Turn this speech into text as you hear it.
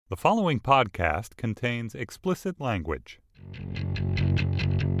The following podcast contains explicit language.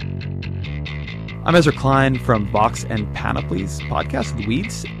 I'm Ezra Klein from Vox and Panoplies, podcast with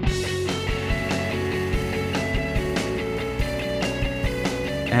Weeds.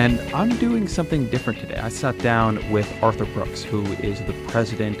 And I'm doing something different today. I sat down with Arthur Brooks, who is the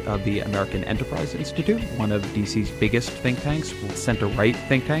president of the American Enterprise Institute, one of DC's biggest think tanks, center-right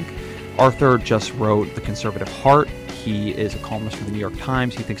think tank. Arthur just wrote The Conservative Heart. He is a columnist for the New York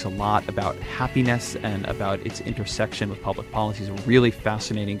Times. He thinks a lot about happiness and about its intersection with public policy. He's a really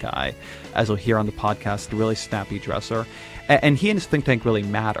fascinating guy, as you'll hear on the podcast, a really snappy dresser. And he and his think tank really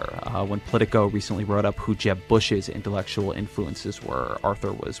matter. When Politico recently wrote up who Jeb Bush's intellectual influences were,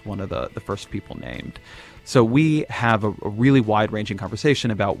 Arthur was one of the first people named. So we have a really wide-ranging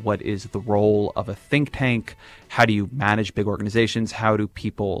conversation about what is the role of a think tank, how do you manage big organizations, how do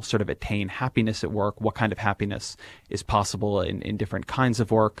people sort of attain happiness at work, what kind of happiness is possible in different kinds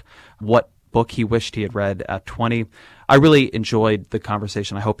of work, what book he wished he had read at 20. I really enjoyed the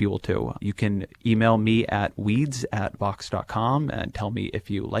conversation. I hope you will too. You can email me at weeds@vox.com and tell me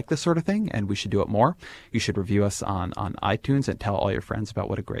if you like this sort of thing and we should do it more. You should review us on iTunes and tell all your friends about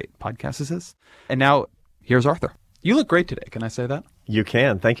what a great podcast this is. And now, here's Arthur. You look great today. Can I say that? You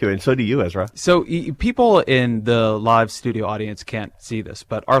can. Thank you. And so do you, Ezra. So people in the live studio audience can't see this,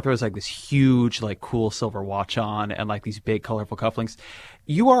 but Arthur has like this huge, like cool silver watch on and like these big colorful cufflinks.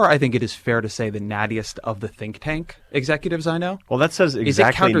 You are, I think it is fair to say, the nattiest of the think tank executives I know. Well, that says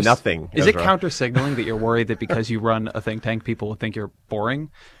exactly nothing. Is it counter-signaling that you're worried that because you run a think tank, people will think you're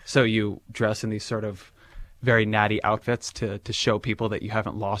boring? So you dress in these sort of very natty outfits to show people that you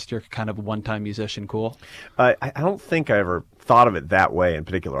haven't lost your kind of one-time musician cool? I don't think I ever thought of it that way in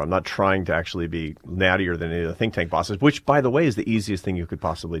particular. I'm not trying to actually be nattier than any of the think tank bosses, which, by the way, is the easiest thing you could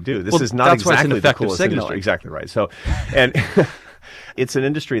possibly do. This is not exactly the coolest industry. Exactly right. So, and it's an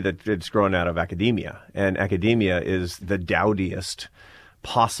industry that it's grown out of academia, and academia is the dowdiest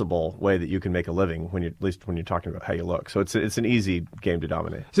possible way that you can make a living at least when you're talking about how you look. So it's an easy game to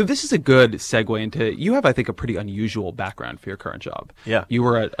dominate. So this is a good segue into, you have, I think, a pretty unusual background for your current job. Yeah. You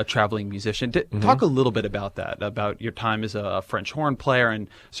were a traveling musician. Talk a little bit about that, about your time as a French horn player and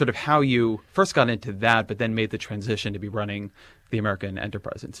sort of how you first got into that, but then made the transition to be running the American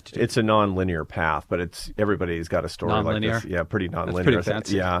Enterprise Institute. It's a non-linear path, but everybody's got a story non-linear? like this. Yeah, pretty non-linear. That's pretty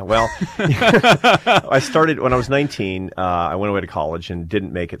fancy. Yeah, well, I started when I was 19. I went away to college and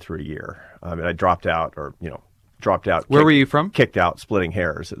didn't make it through a year. I dropped out. Where were you from? Kicked out, splitting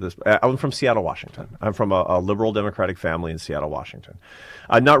hairs. I'm from Seattle, Washington. I'm from a liberal democratic family in Seattle, Washington.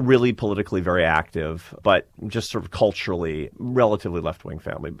 Not really politically very active, but just sort of culturally relatively left-wing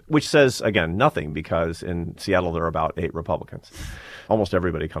family, which says, again, nothing, because in Seattle there are about 8 Republicans. Almost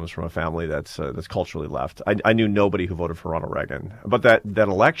everybody comes from a family that's culturally left. I knew nobody who voted for Ronald Reagan. But that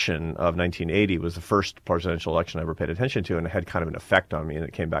election of 1980 was the first presidential election I ever paid attention to, and it had kind of an effect on me, and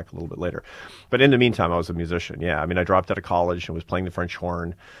it came back a little bit later. But in the meantime, I was a musician, yeah. I mean, I dropped out of college and was playing the French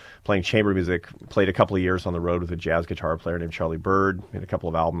horn, playing chamber music, played a couple of years on the road with a jazz guitar player named Charlie Bird, made a couple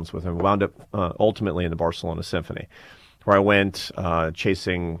of albums with him, wound up ultimately in the Barcelona Symphony, where I went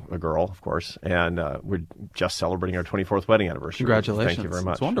chasing a girl, of course, and we're just celebrating our 24th wedding anniversary. Congratulations. Thank you very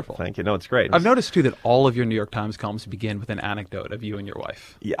much. It's wonderful. Thank you. No, it's great. I've noticed, too, that all of your New York Times columns begin with an anecdote of you and your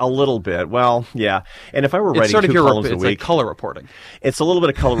wife. Yeah, a little bit. Well, yeah. And if I were writing sort of 2 columns a week... It's like color reporting. It's a little bit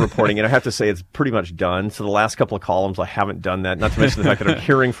of color reporting, and I have to say it's pretty much done. So the last couple of columns, I haven't done that, not to mention the fact that I'm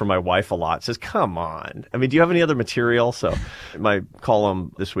hearing from my wife a lot. It says, come on. I mean, do you have any other material? So my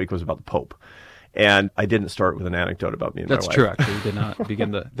column this week was about the Pope. And I didn't start with an anecdote about me and my wife. That's true, actually. You did not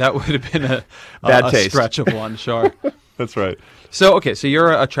begin that would have been a taste. Stretch of one, sure. That's right. So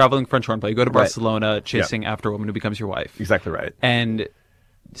you're a traveling French horn player. You go to Barcelona chasing after a woman who becomes your wife. Exactly right. And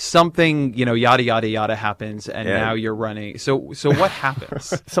something, yada, yada, yada happens, and now you're running. So what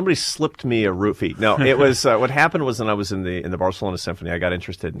happens? Somebody slipped me a roofie. No, it was, what happened was when I was in the Barcelona Symphony, I got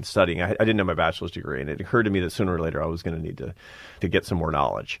interested in studying. I didn't have my bachelor's degree, and it occurred to me that sooner or later I was going to need to get some more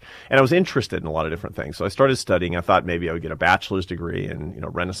knowledge. And I was interested in a lot of different things. So I started studying. I thought maybe I would get a bachelor's degree in,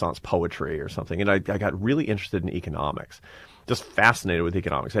 Renaissance poetry or something. And I got really interested in economics. Just fascinated with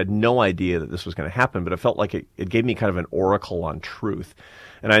economics. I had no idea that this was going to happen, but it felt like it gave me kind of an oracle on truth.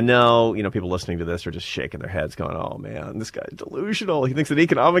 And I know, people listening to this are just shaking their heads going, oh man, this guy's delusional. He thinks that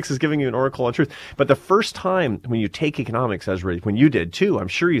economics is giving you an oracle on truth. But the first time when you take economics, Ezra, when you did too, I'm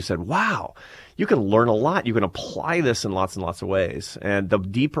sure you said, wow, you can learn a lot. You can apply this in lots and lots of ways. And the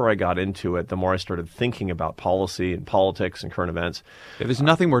deeper I got into it, the more I started thinking about policy and politics and current events. There's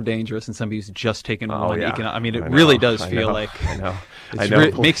nothing more dangerous than somebody who's just taken one economic. I mean, it I really know, does feel like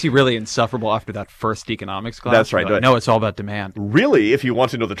it makes you really insufferable after that first economics class. That's right. No, it's all about demand. Really, if you want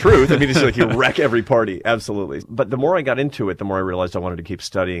to know the truth, I mean, it's like you wreck every party. Absolutely. But the more I got into it, the more I realized I wanted to keep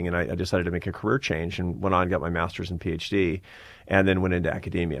studying, and I decided to make a career change and went on and got my master's and PhD. And then went into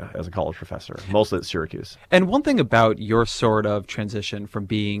academia as a college professor, mostly at Syracuse. And one thing about your sort of transition from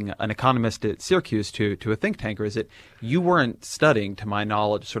being an economist at Syracuse to a think tanker is that you weren't studying, to my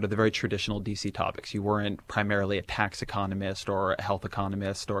knowledge, sort of the very traditional DC topics. You weren't primarily a tax economist or a health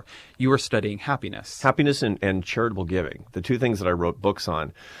economist, or you were studying happiness. Happiness and charitable giving, the two things that I wrote books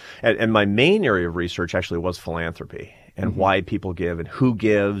on. And my main area of research actually was philanthropy. And why people give and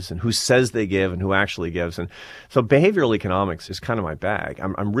who says they give and who actually gives. And so behavioral economics is kind of my bag.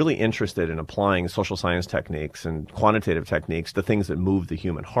 I'm really interested in applying social science techniques and quantitative techniques to things that move the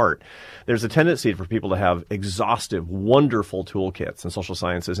human heart. There's a tendency for people to have exhaustive, wonderful toolkits in social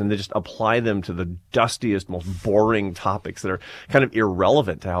sciences, and they just apply them to the dustiest, most boring topics that are kind of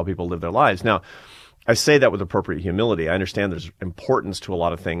irrelevant to how people live their lives. Now, I say that with appropriate humility. I understand there's importance to a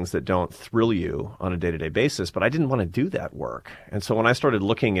lot of things that don't thrill you on a day-to-day basis, but I didn't want to do that work. And so when I started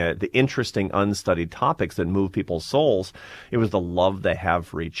looking at the interesting, unstudied topics that move people's souls, it was the love they have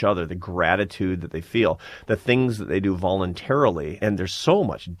for each other, the gratitude that they feel, the things that they do voluntarily. And there's so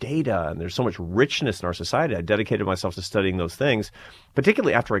much data and there's so much richness in our society. I dedicated myself to studying those things,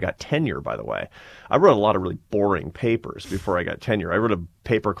 particularly after I got tenure, by the way. I wrote a lot of really boring papers before I got tenure. I wrote a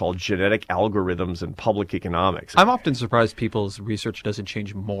paper called Genetic Algorithms in Public Economics. I'm often surprised people's research doesn't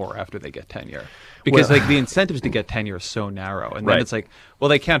change more after they get tenure. Because the incentives to get tenure are so narrow. And then it's like, well,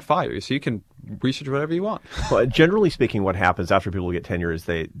 they can't fire you, so you can research whatever you want. Well, generally speaking, what happens after people get tenure is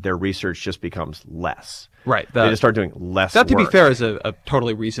their research just becomes less. Right. They just start doing less That, to be work. fair, is a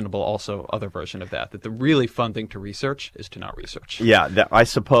totally reasonable also other version of that the really fun thing to research is to not research. Yeah, I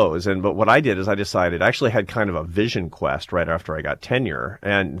suppose. But what I did is I decided, I actually had kind of a vision quest right after I got tenure.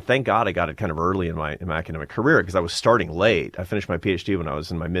 And thank God I got it kind of early in my academic career because I was starting late. I finished my PhD when I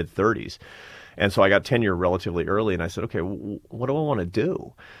was in my mid-30s. And so I got tenure relatively early, and I said, okay, what do I want to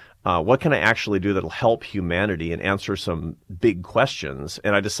do? What can I actually do that'll help humanity and answer some big questions?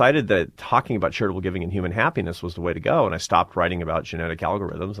 And I decided that talking about charitable giving and human happiness was the way to go. And I stopped writing about genetic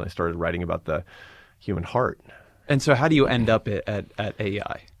algorithms, and I started writing about the human heart. And so how do you end up at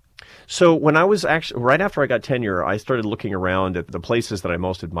AEI? So when I was actually, right after I got tenure, I started looking around at the places that I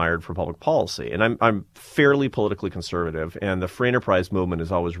most admired for public policy. And I'm fairly politically conservative, and the free enterprise movement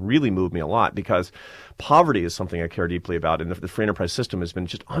has always really moved me a lot because poverty is something I care deeply about. And the free enterprise system has been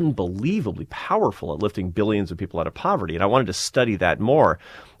just unbelievably powerful at lifting billions of people out of poverty. And I wanted to study that more.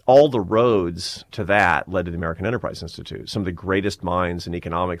 All the roads to that led to the American Enterprise Institute. Some of the greatest minds in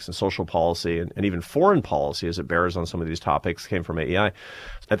economics and social policy and even foreign policy as it bears on some of these topics came from AEI.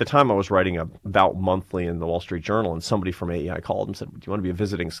 At the time, I was writing about monthly in the Wall Street Journal, and somebody from AEI called and said, do you want to be a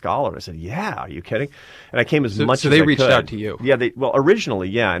visiting scholar? I said, yeah, are you kidding? And I came as much as I could. So they reached out to you? Yeah, originally,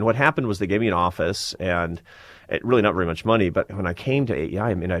 yeah. And what happened was they gave me an office and really not very much money, but when I came to AEI,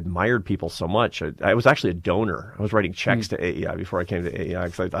 I mean, I admired people so much. I was actually a donor. I was writing checks to AEI before I came to AEI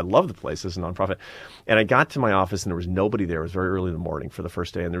because I love the place as a nonprofit. And I got to my office and there was nobody there. It was very early in the morning for the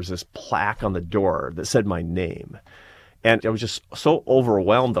first day, and there was this plaque on the door that said my name. And I was just so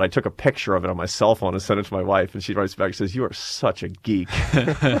overwhelmed that I took a picture of it on my cell phone and sent it to my wife. And she writes back and says, you are such a geek.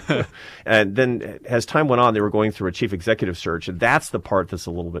 And then as time went on, they were going through a chief executive search. And that's the part that's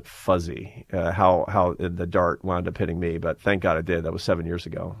a little bit fuzzy, how the dart wound up hitting me. But thank God it did. That was 7 years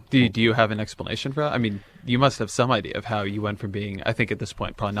ago. Do you have an explanation for that? I mean, you must have some idea of how you went from being, I think at this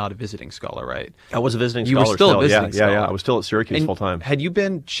point, probably not a visiting scholar, right? I was a visiting scholar. You were still a visiting scholar. Yeah. I was still at Syracuse full time. Had you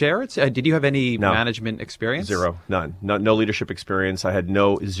been chair? Did you have any management experience? Zero. None. No leadership experience. I had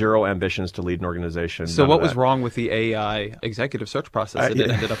zero ambitions to lead an organization. So what was wrong with the AEI executive search process that it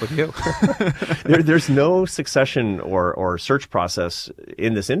ended up with you? There's no succession or search process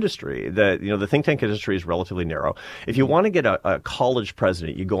in this industry. The think tank industry is relatively narrow. If you want to get a college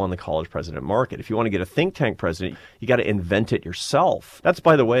president, you go on the college president market. If you want to get a think tank president, you got to invent it yourself. That's,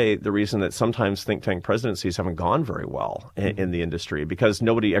 by the way, the reason that sometimes think tank presidencies haven't gone very well in the industry, because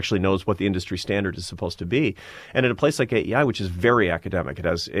nobody actually knows what the industry standard is supposed to be. And at a place like AEI, which is very academic, it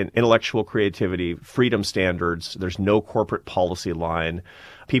has intellectual creativity, freedom standards, there's no corporate policy line.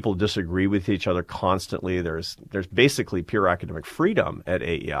 People disagree with each other constantly. There's basically pure academic freedom at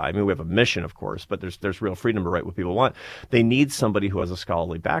AEI. I mean, we have a mission, of course, but there's real freedom to write what people want. They need somebody who has a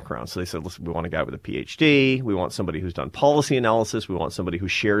scholarly background. So they said, listen, we want a guy with a PhD. We want somebody who's done policy analysis. We want somebody who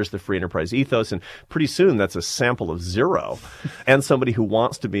shares the free enterprise ethos. And pretty soon that's a sample of 0. And somebody who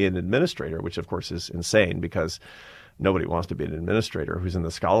wants to be an administrator, which of course is insane because nobody wants to be an administrator who's in the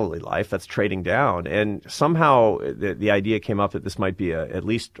scholarly life. That's trading down. And somehow the idea came up that this might be at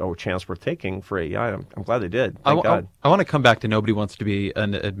least a chance worth taking for AEI. I'm glad they did. Thank God. I want to come back to nobody wants to be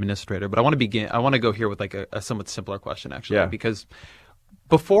an administrator, but I want to go here with like a somewhat simpler question, actually. Yeah. Because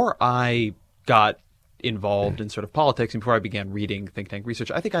before I got involved in sort of politics and before I began reading think tank research,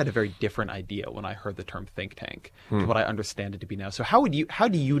 I think I had a very different idea when I heard the term think tank to what I understand it to be now. So how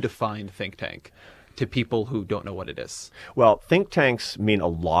do you define think tank to people who don't know what it is? Well, think tanks mean a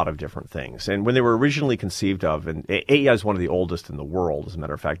lot of different things. And when they were originally conceived of, and AEI is one of the oldest in the world, as a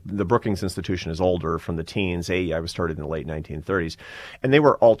matter of fact. The Brookings Institution is older, from the teens. AEI was started in the late 1930s. And they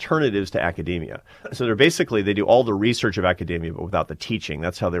were alternatives to academia. So they do all the research of academia, but without the teaching.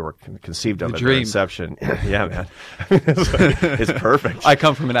 That's how they were conceived of at their inception. Yeah, man. It's perfect. I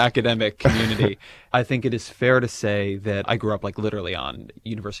come from an academic community. I think it is fair to say that I grew up like literally on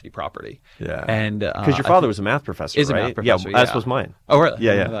university property. Yeah. And because your father was a math professor, right? A math professor, yeah, as was mine. Oh, really?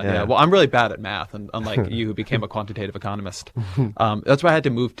 Yeah. Well, I'm really bad at math, unlike you who became a quantitative economist. That's why I had to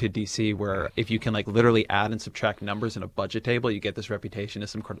move to DC, where if you can like literally add and subtract numbers in a budget table, you get this reputation as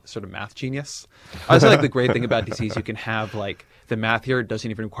some sort of math genius. I also like the great thing about DC is you can have like the math here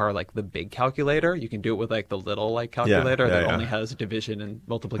doesn't even require like the big calculator. You can do it with like the little like calculator that only has division and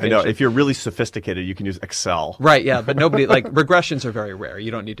multiplication. I know. If you're really sophisticated, you can use Excel. Right. Yeah. But nobody like regressions are very rare.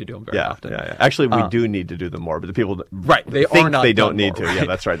 You don't need to do them very often. Yeah. Actually, we do need to do them more, but the people they think they don't need to. Right? Yeah,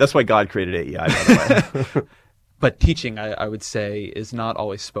 that's right. That's why God created AEI, by the way. But teaching, I would say, is not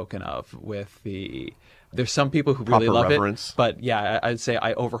always spoken of with the. There's some people who really love reverence. It, but yeah, I'd say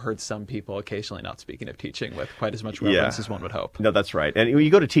I overheard some people occasionally not speaking of teaching with quite as much reverence as one would hope. No, that's right. And when you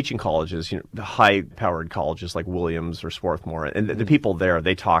go to teaching colleges, the high-powered colleges like Williams or Swarthmore, and the people there,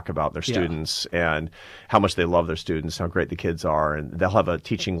 they talk about their students and how much they love their students, how great the kids are, and they'll have a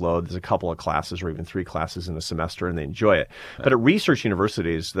teaching load. There's a couple of classes or even 3 classes in a semester, and they enjoy it. Right. But at research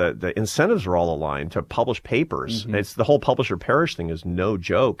universities, the incentives are all aligned to publish papers. It's the whole publish or perish thing is no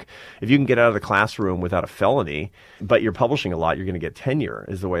joke. If you can get out of the classroom without a felony, but you're publishing a lot, you're going to get tenure,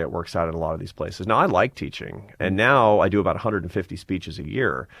 is the way it works out in a lot of these places. Now, I like teaching, and now I do about 150 speeches a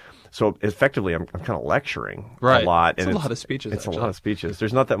year. So effectively, I'm kind of lecturing a lot. It's a lot of speeches. It's a lot of speeches.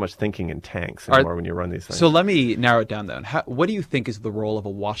 There's not that much thinking in tanks anymore when you run these things. So let me narrow it down then. What do you think is the role of a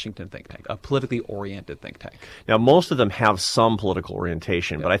Washington think tank, a politically oriented think tank? Now, most of them have some political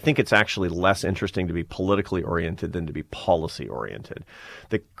orientation, but I think it's actually less interesting to be politically oriented than to be policy oriented.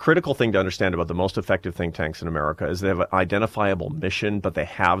 The critical thing to understand about the most effective think tanks in America is they have an identifiable mission, but they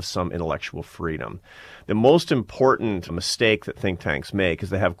have some intellectual freedom. The most important mistake that think tanks make is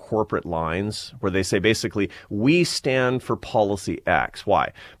they have corporate lines where they say basically, we stand for policy X.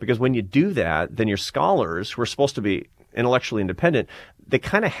 Why? Because when you do that, then your scholars, who are supposed to be intellectually independent, they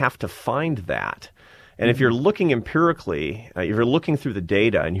kind of have to find that. And if you're looking empirically, if you're looking through the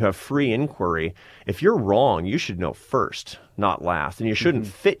data and you have free inquiry, if you're wrong, you should know first, not last. And you shouldn't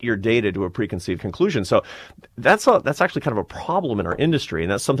fit your data to a preconceived conclusion. So that's actually kind of a problem in our industry.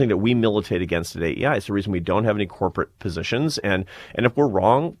 And that's something that we militate against at AEI. It's the reason we don't have any corporate positions. And if we're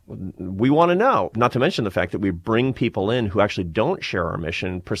wrong, we want to know. Not to mention the fact that we bring people in who actually don't share our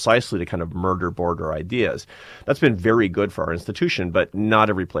mission precisely to kind of murder board our ideas. That's been very good for our institution, but not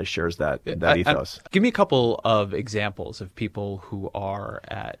every place shares that ethos. Give me a couple of examples of people who are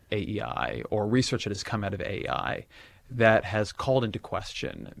at AEI or research that has come out of AEI that has called into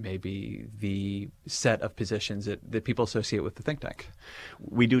question maybe the set of positions that people associate with the think tank.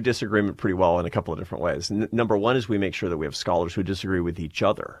 We do disagreement pretty well in a couple of different ways. Number one is we make sure that we have scholars who disagree with each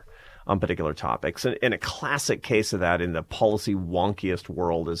other on particular topics. And a classic case of that in the policy wonkiest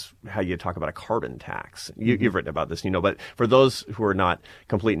world is how you talk about a carbon tax. You've written about this, but for those who are not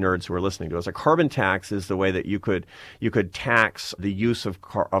complete nerds who are listening to us, a carbon tax is the way that you could tax the use of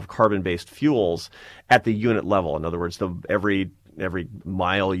carbon-based fuels at the unit level. In other words, every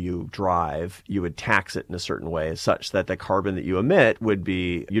mile you drive, you would tax it in a certain way such that the carbon that you emit you'd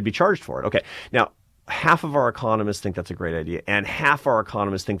be charged for it. Okay. Now, half of our economists think that's a great idea, and half our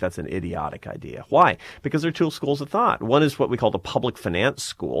economists think that's an idiotic idea. Why? Because there are 2 schools of thought. One is what we call the public finance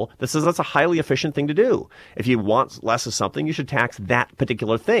school that says that's a highly efficient thing to do. If you want less of something, you should tax that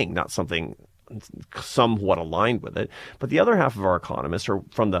particular thing, not something somewhat aligned with it. But the other half of our economists are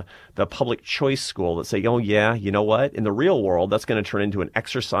from the public choice school that say, oh, yeah, you know what? In the real world, that's going to turn into an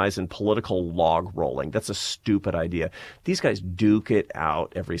exercise in political log rolling. That's a stupid idea. These guys duke it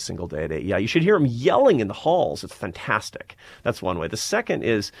out every single day at AEI. You should hear them yelling in the halls. It's fantastic. That's one way. The second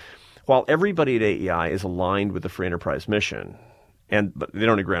is, while everybody at AEI is aligned with the free enterprise mission, but they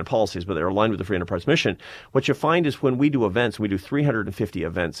don't agree on policies, but they're aligned with the free enterprise mission, what you find is when we do events, we do 350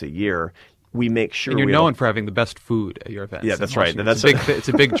 events a year, we make sure. And you're known for having the best food at your events. Yeah, that's right. It's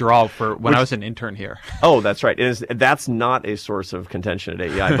a big draw for when I was an intern here. Oh, that's right. That's not a source of contention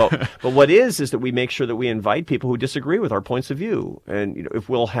at AEI. But what is that we make sure that we invite people who disagree with our points of view. And if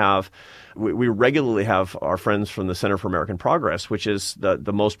we regularly have our friends from the Center for American Progress, which is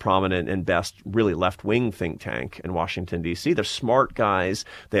the most prominent and best really left-wing think tank in Washington, D.C. They're smart guys.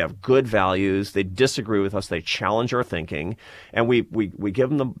 They have good values. They disagree with us. They challenge our thinking. And we give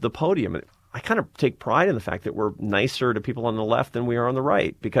them the podium. I kind of take pride in the fact that we're nicer to people on the left than we are on the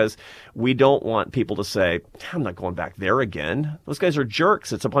right, because we don't want people to say, I'm not going back there again. Those guys are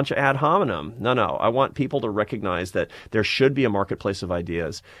jerks. It's a bunch of ad hominem. No. I want people to recognize that there should be a marketplace of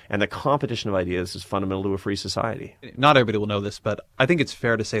ideas, and the competition of ideas is fundamental to a free society. Not everybody will know this, but I think it's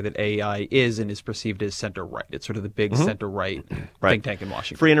fair to say that AEI is and is perceived as center-right. It's sort of the big center-right think tank in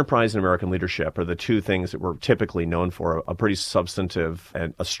Washington. Free enterprise and American leadership are the two things that we're typically known for: a pretty substantive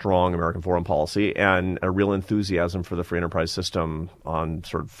and a strong American foreign policy, and a real enthusiasm for the free enterprise system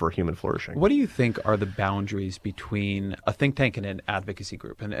for human flourishing. What do you think are the boundaries between a think tank and an advocacy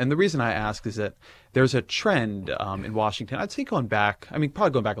group? And the reason I ask is that there's a trend in Washington, I'd say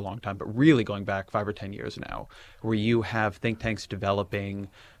probably going back a long time, but really going back 5 or 10 years now, where you have think tanks developing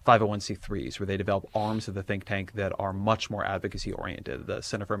 501c3s, where they develop arms of the think tank that are much more advocacy oriented. The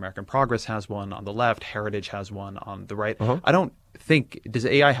Center for American Progress has one on the left. Heritage has one on the right. I don't think, does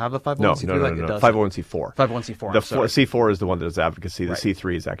AI have a 501c3? No. 501c4. 501c4. The C4 is the one that does advocacy. The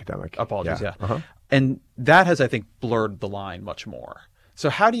C3 is academic. Apologies, yeah. And that has, I think, blurred the line much more. So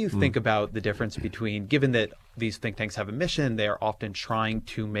how do you think about the difference between, given that these think tanks have a mission, they are often trying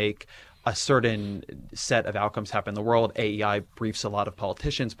to make a certain set of outcomes happen in the world. AEI briefs a lot of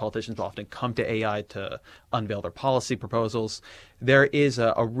politicians. Politicians often come to AEI to unveil their policy proposals. There is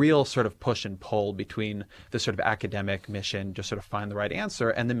a real sort of push and pull between the sort of academic mission, just sort of find the right answer,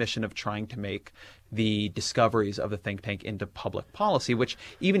 and the mission of trying to make the discoveries of the think tank into public policy, which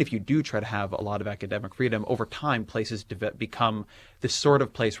even if you do try to have a lot of academic freedom, over time places become this sort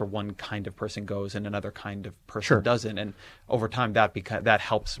of place where one kind of person goes and another kind of person doesn't. And over time that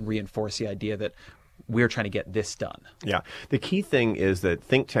helps reinforce the idea that we're trying to get this done. Yeah. The key thing is that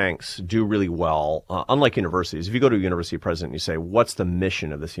think tanks do really well, unlike universities. If you go to a university president and you say, what's the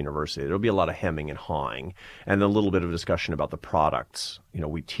mission of this university? There'll be a lot of hemming and hawing, and then a little bit of discussion about the products.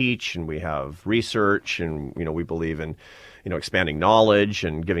 We teach and we have research, and, we believe in, expanding knowledge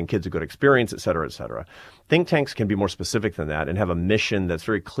and giving kids a good experience, et cetera, et cetera. Think tanks can be more specific than that and have a mission that's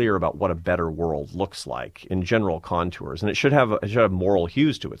very clear about what a better world looks like in general contours. And it should have moral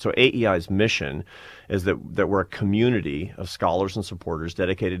hues to it. So AEI's mission is that we're a community of scholars and supporters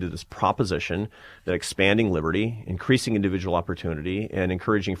dedicated to this proposition that expanding liberty, increasing individual opportunity, and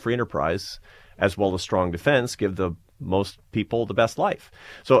encouraging free enterprise, as well as strong defense, give the most people the best life.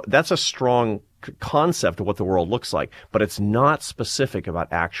 So that's a strong concept of what the world looks like, but it's not specific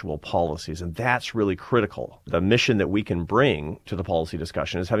about actual policies, and that's really critical. The mission that we can bring to the policy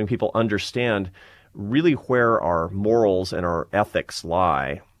discussion is having people understand really where our morals and our ethics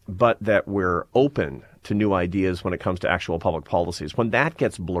lie, but that we're open to new ideas when it comes to actual public policies. When that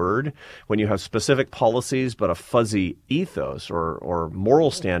gets blurred, when you have specific policies but a fuzzy ethos or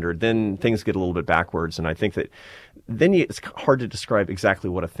moral standard, then things get a little bit backwards. And I think that then it's hard to describe exactly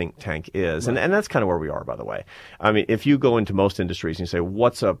what a think tank is. Right. And that's kind of where we are, by the way. I mean, if you go into most industries and you say,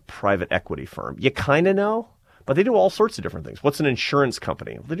 what's a private equity firm? You kind of know. But they do all sorts of different things. What's an insurance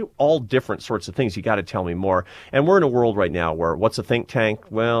company? They do all different sorts of things. You got to tell me more. And we're in a world right now where what's a think tank?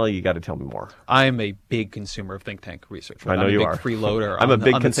 Well, you got to tell me more. I'm a big consumer of think tank research. I know you are. I'm a big freeloader. I'm a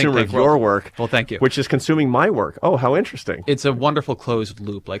big consumer of your work. Well, thank you. Which is consuming my work. Oh, how interesting. It's a wonderful closed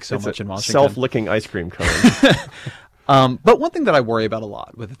loop, like so much in Washington. Self-licking ice cream cone. But one thing that I worry about a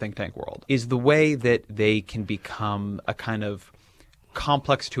lot with the think tank world is the way that they can become a kind of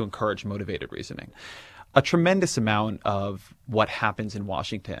complex to encourage motivated reasoning. A tremendous amount of what happens in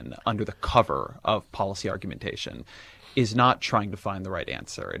Washington under the cover of policy argumentation is not trying to find the right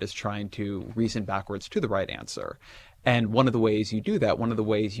answer. It is trying to reason backwards to the right answer. And one of the ways you do that, one of the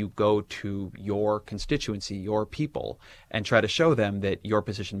ways you go to your constituency, your people, and try to show them that your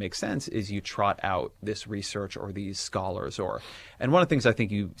position makes sense is you trot out this research or these scholars. And one of the things I think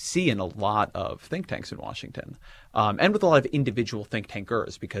you see in a lot of think tanks in Washington, and with a lot of individual think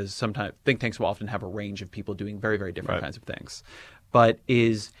tankers, because sometimes think tanks will often have a range of people doing very, very different kinds of things. But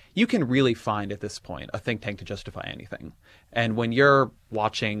is you can really find at this point a think tank to justify anything. And when you're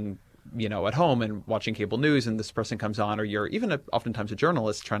watching at home and watching cable news and this person comes on, or you're even oftentimes a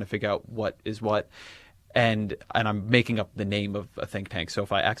journalist trying to figure out what is what, and I'm making up the name of a think tank. So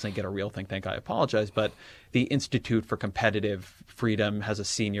if I accidentally get a real think tank, I apologize. But the Institute for Competitive Freedom has a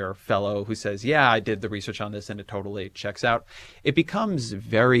senior fellow who says, yeah, I did the research on this and it totally checks out. It becomes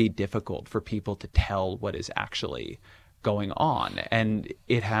very difficult for people to tell what is actually going on. And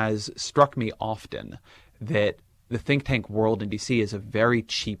it has struck me often that the think tank world in DC is a very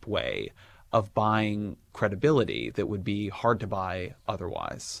cheap way of buying credibility that would be hard to buy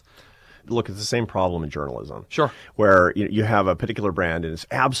otherwise. Look, it's the same problem in journalism. Sure. Where you have a particular brand and it's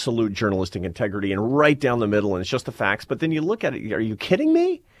absolute journalistic integrity and right down the middle and it's just the facts. But then you look at it, are you kidding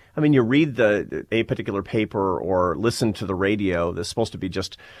me? I mean, you read a particular paper or listen to the radio that's supposed to be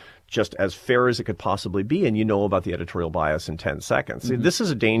just as fair as it could possibly be, and you know about the editorial bias in 10 seconds. Mm-hmm. This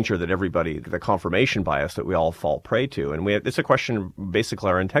is a danger that everybody, the confirmation bias that we all fall prey to. And it's a question of basically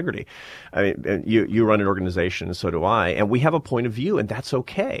our integrity. I mean, you run an organization, and so do I, and we have a point of view, and that's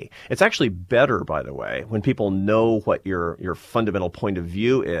okay. It's actually better, by the way, when people know what your fundamental point of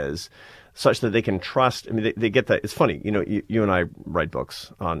view is, such that they can trust. I mean, they get that. It's funny, you and I write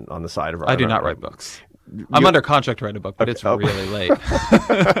books on the side of our. I do not write books. I'm under contract to write a book, but it's really late.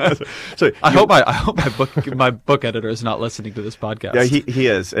 So I hope my book editor is not listening to this podcast. Yeah, he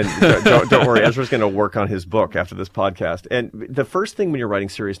is, and don't worry, Ezra's going to work on his book after this podcast. And the first thing when you're writing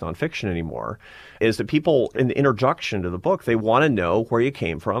serious nonfiction anymore is that people, in the introduction to the book, they want to know where you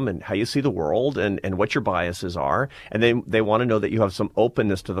came from and how you see the world and what your biases are, and they want to know that you have some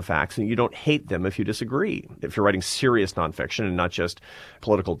openness to the facts and you don't hate them if you disagree. If you're writing serious nonfiction and not just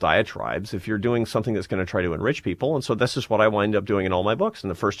political diatribes, if you're doing something that's going to try to enrich people. And so this is what I wind up doing in all my books. In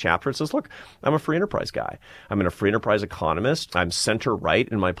the first chapter, it says, look, I'm a free enterprise guy. I'm a free enterprise economist. I'm center-right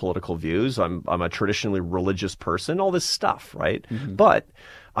in my political views. I'm a traditionally religious person, all this stuff, right? Mm-hmm. But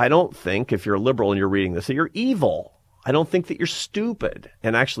I don't think if you're a liberal and you're reading this that you're evil. I don't think that you're stupid.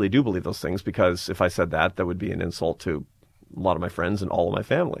 And actually I do believe those things, because if I said that would be an insult to a lot of my friends and all of my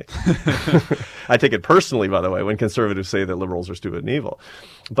family. I take it personally, by the way, when conservatives say that liberals are stupid and evil.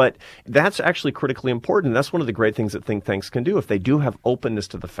 But that's actually critically important. That's one of the great things that think tanks can do. If they do have openness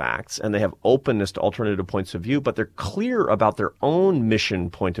to the facts and they have openness to alternative points of view, but they're clear about their own mission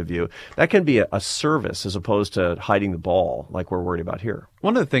point of view, that can be a service as opposed to hiding the ball like we're worried about here.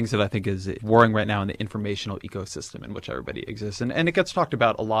 One of the things that I think is worrying right now in the informational ecosystem in which everybody exists, and it gets talked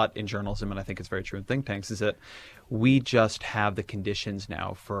about a lot in journalism, and I think it's very true in think tanks, is that we just have the conditions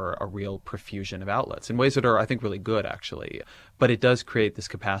now for a real profusion of outlets in ways that are, I think, really good, actually. But it does create this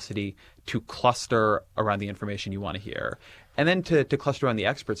capacity to cluster around the information you want to hear, and then to cluster around the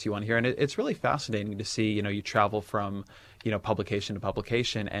experts you want to hear. And it's really fascinating to see, you travel from, publication to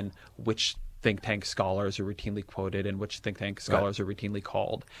publication, and which think tank scholars are routinely quoted and which think tank scholars are routinely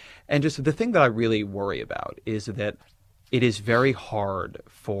called. And just the thing that I really worry about is that it is very hard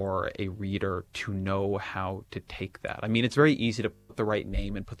for a reader to know how to take that. I mean, it's very easy to put the right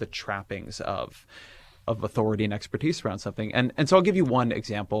name and put the trappings of authority and expertise around something. And so I'll give you one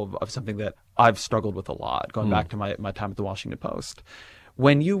example of something that I've struggled with a lot, going back to my time at the Washington Post.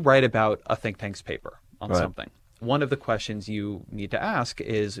 When you write about a think tank's paper on something, one of the questions you need to ask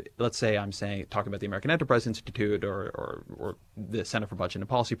is, let's say I'm talking about the American Enterprise Institute or the Center for Budget and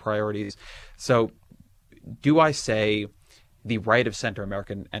Policy Priorities. So do I say the Right of Center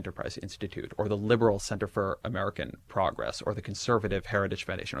American Enterprise Institute, or the Liberal Center for American Progress, or the Conservative Heritage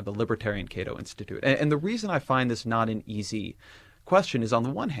Foundation, or the Libertarian Cato Institute? And the reason I find this not an easy question is, on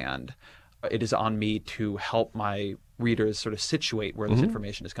the one hand, it is on me to help my readers sort of situate where this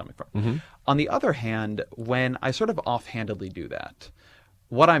information is coming from. Mm-hmm. On the other hand, when I sort of offhandedly do that,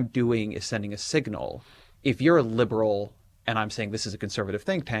 what I'm doing is sending a signal. If you're a liberal and I'm saying this is a conservative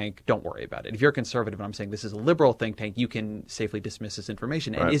think tank, don't worry about it. If you're a conservative and I'm saying this is a liberal think tank, you can safely dismiss this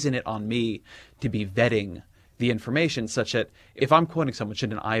information. And isn't it on me to be vetting the information such that if I'm quoting someone,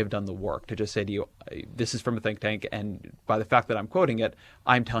 shouldn't I have done the work to just say to you, this is from a think tank, and by the fact that I'm quoting it,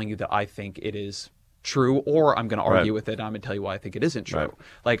 I'm telling you that I think it is true, or I'm going to argue with it and I'm going to tell you why I think it isn't true. Right.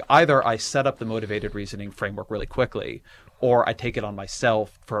 Like either I set up the motivated reasoning framework really quickly, or I take it on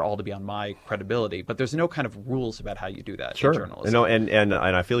myself for it all to be on my credibility. But there's no kind of rules about how you do that in journalism. No, and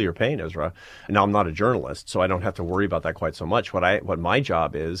I feel your pain, Ezra. Now, I'm not a journalist, so I don't have to worry about that quite so much. What my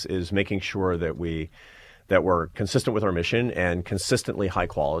job is making sure that we're consistent with our mission and consistently high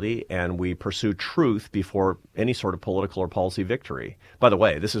quality, and we pursue truth before any sort of political or policy victory. By the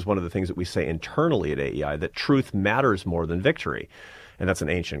way, this is one of the things that we say internally at AEI, that truth matters more than victory. And that's an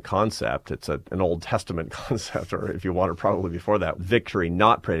ancient concept. It's an Old Testament concept, or if you want it, probably before that. Victory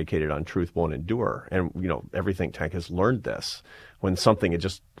not predicated on truth won't endure. And, every think tank has learned this. When something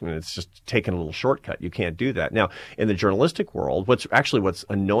it's just taken a little shortcut, you can't do that. Now, in the journalistic world, what's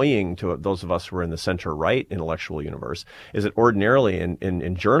annoying to those of us who are in the center-right intellectual universe is that ordinarily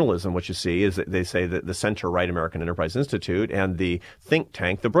in journalism, what you see is that they say that the center-right American Enterprise Institute and the think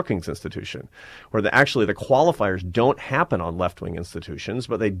tank, the Brookings Institution, where the qualifiers don't happen on left-wing institutions,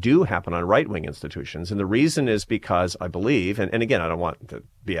 but they do happen on right-wing institutions. And the reason is because I believe, and again, I don't want to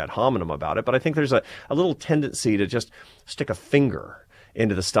be ad hominem about it, but I think there's a little tendency to just stick a finger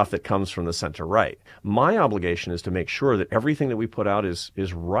into the stuff that comes from the center right. My obligation is to make sure that everything that we put out is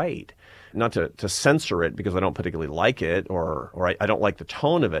right. Not to censor it because I don't particularly like it or I don't like the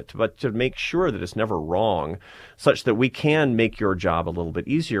tone of it, but to make sure that it's never wrong, such that we can make your job a little bit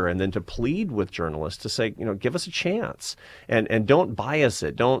easier, and then to plead with journalists to say, give us a chance and don't bias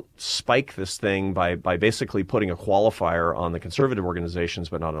it. Don't spike this thing by basically putting a qualifier on the conservative organizations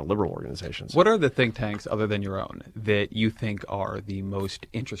but not on liberal organizations. What are the think tanks other than your own that you think are the most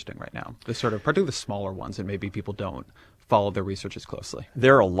interesting right now? The sort of, particularly the smaller ones, and maybe people don't follow their research as closely.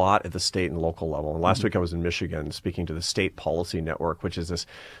 There are a lot at the state and local level. And last week I was in Michigan speaking to the State Policy Network, which is this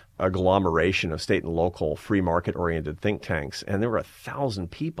agglomeration of state and local free market-oriented think tanks. And there were 1,000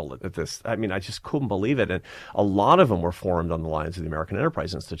 people at this. I mean, I just couldn't believe it. And a lot of them were formed on the lines of the American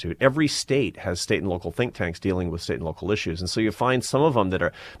Enterprise Institute. Every state has state and local think tanks dealing with state and local issues. And so you find some of them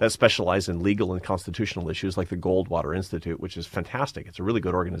that specialize in legal and constitutional issues, like the Goldwater Institute, which is fantastic. It's a really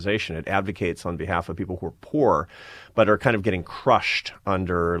good organization. It advocates on behalf of people who are poor, but are kind of getting crushed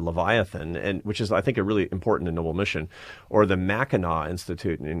under Leviathan, and which is, I think, a really important and noble mission. Or the Mackinac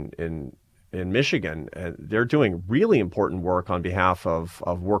Institute in Michigan. They're doing really important work on behalf of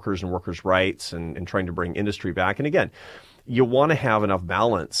workers and workers' rights and trying to bring industry back. And again, you want to have enough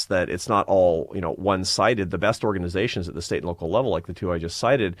balance that it's not all, one-sided. The best organizations at the state and local level, like the two I just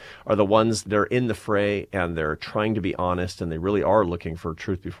cited, are the ones that are in the fray and they're trying to be honest and they really are looking for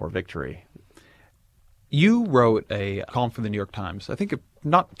truth before victory. You wrote a column for the New York Times, I think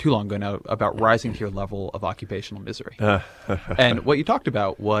not too long ago now, about rising to your level of occupational misery. And what you talked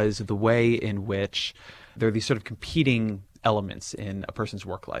about was the way in which there are these sort of competing elements in a person's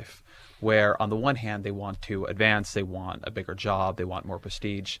work life, where on the one hand, they want to advance, they want a bigger job, they want more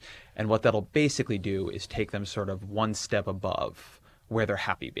prestige. And what that'll basically do is take them sort of one step above where they're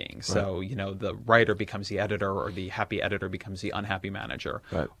happy being. So, the writer becomes the editor, or the happy editor becomes the unhappy manager,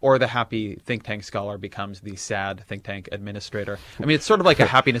 or the happy think tank scholar becomes the sad think tank administrator. I mean, it's sort of like a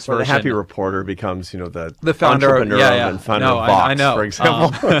happiness version. The happy reporter becomes, the founder, entrepreneur and founder of Vox, I know. For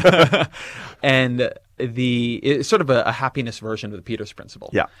example. And it's sort of a happiness version of the Peters principle.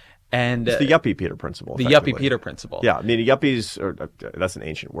 Yeah. And it's the yuppie Peter principle. The yuppie Peter principle. Yeah, I mean, yuppies, that's an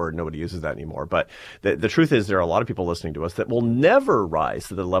ancient word. Nobody uses that anymore. But the truth is there are a lot of people listening to us that will never rise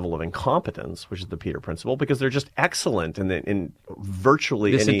to the level of incompetence, which is the Peter principle, because they're just excellent in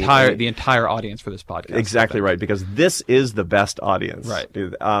virtually the entire audience for this podcast. Exactly right, because this is the best audience. Right.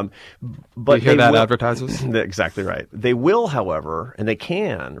 But you hear that, advertisers? Exactly right. They will, however, and they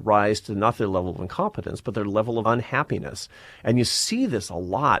can rise to not their level of incompetence, but their level of unhappiness. And you see this a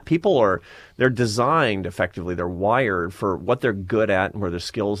lot. They're designed effectively, they're wired for what they're good at and where their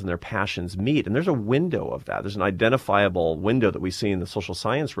skills and their passions meet. And there's a window of that. There's an identifiable window that we see in the social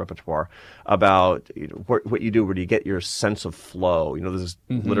science repertoire about what you do, where do you get your sense of flow. There's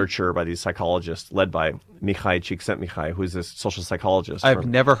literature by these psychologists led by Mihai Csikszentmihalyi, who's this social psychologist. I've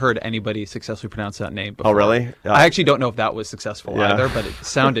never heard anybody successfully pronounce that name before. Oh, really? I actually don't know if that was successful either, but it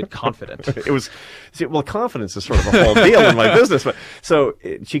sounded confident. Confidence is sort of a whole deal in my business. But so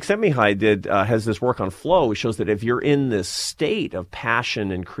Csikszentmihalyi has this work on flow, which shows that if you're in this state of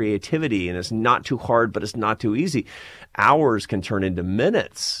passion and creativity, and it's not too hard, but it's not too easy, hours can turn into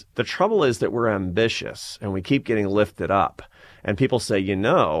minutes. The trouble is that we're ambitious and we keep getting lifted up. And people say,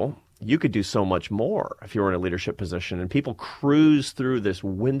 you could do so much more if you were in a leadership position. And people cruise through this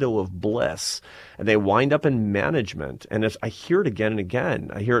window of bliss and they wind up in management. And I hear it again and again.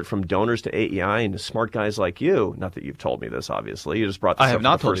 I hear it from donors to AEI and to smart guys like you. Not that you've told me this, obviously. You just brought this up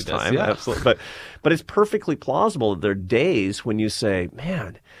for the first time. Yeah. Absolutely. But it's perfectly plausible that there are days when you say,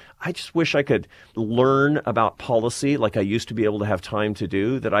 man, I just wish I could learn about policy like I used to be able to have time to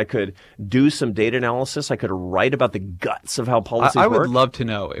do, that I could do some data analysis. I could write about the guts of how policies work. I would love to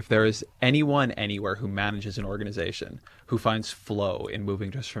know if there is anyone anywhere who manages an organization who finds flow in moving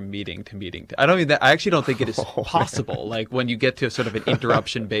just from meeting to meeting. I actually don't think it is possible. Like when you get to sort of an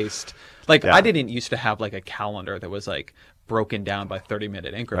interruption based, I didn't used to have like a calendar that was like broken down by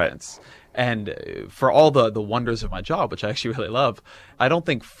 30-minute increments. Right. And for all the wonders of my job, which I actually really love, I don't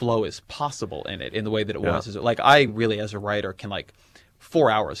think flow is possible in it in the way that it was. Like I really, as a writer, can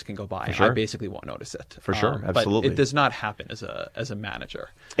 4 hours can go by and I basically won't notice it. For sure. Absolutely. But it does not happen as a manager.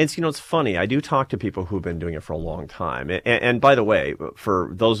 It's funny. I do talk to people who've been doing it for a long time. And by the way,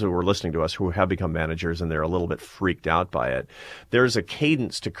 for those who are listening to us who have become managers and they're a little bit freaked out by it, there's a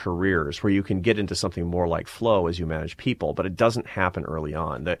cadence to careers where you can get into something more like flow as you manage people, but it doesn't happen early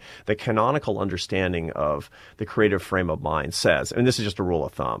on. The canonical understanding of the creative frame of mind says, and this is just a rule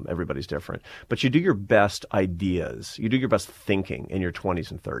of thumb, everybody's different, but you do your best ideas, you do your best thinking in your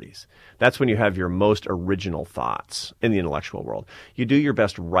 20s and 30s. That's when you have your most original thoughts in the intellectual world. You do your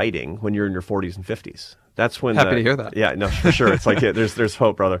best writing when you're in your 40s and 50s. That's when Happy to hear that. Yeah, no, for sure. It's like there's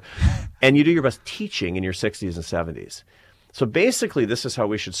hope, brother. And you do your best teaching in your 60s and 70s. So basically, this is how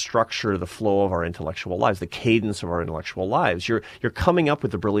we should structure the flow of our intellectual lives, the cadence of our intellectual lives. You're coming up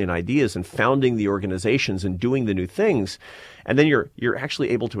with the brilliant ideas and founding the organizations and doing the new things, and then you're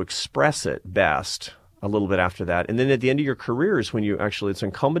actually able to express it best a little bit after that. And then at the end of your career is when it's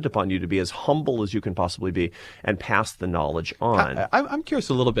incumbent upon you to be as humble as you can possibly be and pass the knowledge on. I'm curious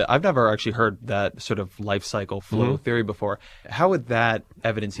a little bit. I've never actually heard that sort of life cycle flow theory before. How would that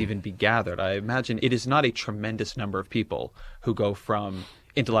evidence even be gathered? I imagine it is not a tremendous number of people who go from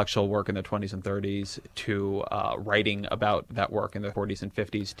intellectual work in their 20s and 30s to writing about that work in their 40s and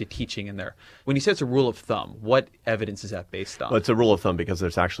 50s to teaching in their... When you say it's a rule of thumb, what evidence is that based on? Well, it's a rule of thumb because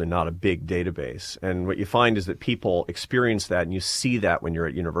there's actually not a big database. And what you find is that people experience that, and you see that when you're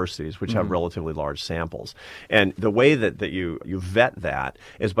at universities, which have relatively large samples. And the way that you vet that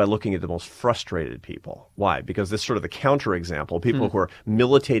is by looking at the most frustrated people. Why? Because this is sort of the counterexample, people who are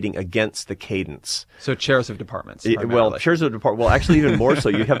militating against the cadence. So chairs of departments. Well, chairs of departments. Well, actually even more so.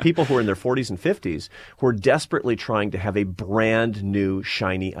 You have people who are in their 40s and 50s who are desperately trying to have a brand new,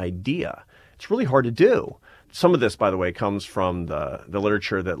 shiny idea. It's really hard to do. Some of this, by the way, comes from the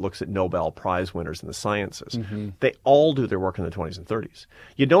literature that looks at Nobel Prize winners in the sciences. They all do their work in the 20s and 30s.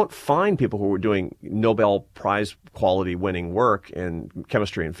 You don't find people who are doing Nobel Prize quality winning work in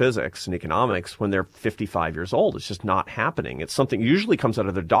chemistry and physics and economics when they're 55 years old. It's just not happening. It's something usually comes out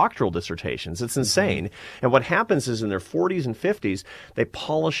of their doctoral dissertations. It's insane. And what happens is in their 40s and 50s, they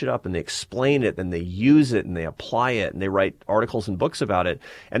polish it up and they explain it and they use it and they apply it and they write articles and books about it.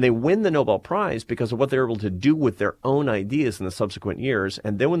 And they win the Nobel Prize because of what they're able to do with their own ideas in the subsequent years.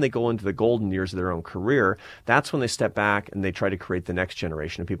 And then when they go into the golden years of their own career, that's when they step back and they try to create the next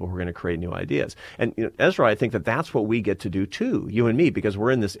generation of people who are going to create new ideas. And Ezra, I think that's what we get to do too, you and me, because we're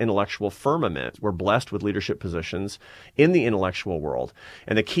in this intellectual firmament. We're blessed with leadership positions in the intellectual world.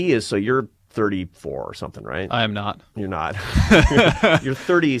 And the key is, so you're 34 or something, right? I am not. You're not. You're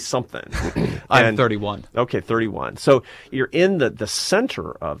 30-something. I'm 31. Okay, 31. So you're in the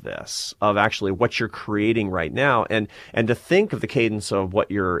center of this, of actually what you're creating right now. And to think of the cadence of what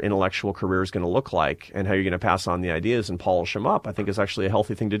your intellectual career is going to look like and how you're going to pass on the ideas and polish them up, I think is actually a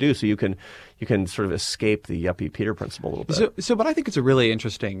healthy thing to do. So you can sort of escape the yuppie Peter principle a little bit. But I think it's a really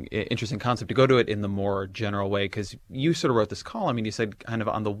interesting concept to go to it in the more general way, because you sort of wrote this column and you said kind of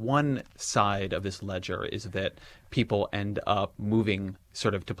on the one side of this ledger is that people end up moving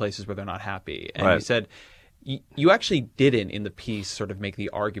sort of to places where they're not happy. And right. You said you actually didn't in the piece sort of make the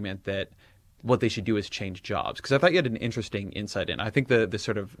argument that what they should do is change jobs, because I thought you had an interesting insight in. I think the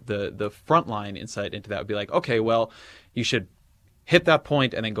sort of the frontline insight into that would be like, okay, well, you should hit that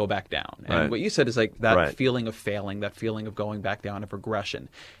point and then go back down. And right. What you said is like that right. feeling of failing, that feeling of going back down, of regression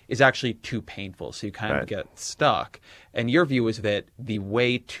is actually too painful. So you kind right. of get stuck. And your view is that the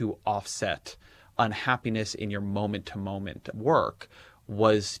way to offset unhappiness in your moment-to-moment work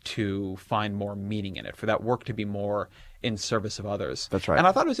was to find more meaning in it, for that work to be more in service of others. That's right. And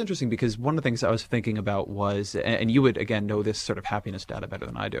I thought it was interesting because one of the things I was thinking about was, and you would, again, know this sort of happiness data better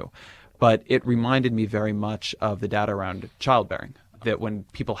than I do, but it reminded me very much of the data around childbearing, that when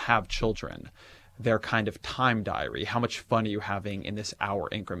people have children, their kind of time diary. How much fun are you having in this hour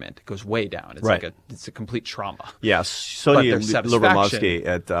increment? It goes way down. It's Right. it's a complete trauma. Yeah, Sonia their Lubermovsky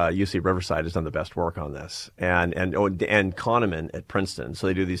at UC Riverside has done the best work on this, and Kahneman at Princeton. So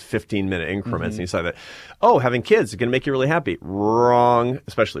they do these 15-minute increments, and you say that, having kids is going to make you really happy. Wrong,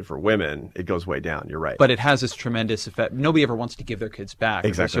 especially for women. It goes way down. You're right. But it has this tremendous effect. Nobody ever wants to give their kids back.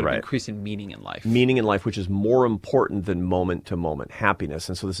 Exactly There's sort of right. an increase in meaning in life. Meaning in life, which is more important than moment-to-moment happiness.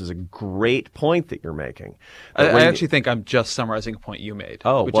 And so this is a great point that you're making. I actually think I'm just summarizing a point you made.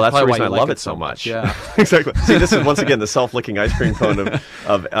 Oh, which well, is that's the probably reason I why you love like it so much. Yeah. Exactly. See, this is once again the self-licking ice cream cone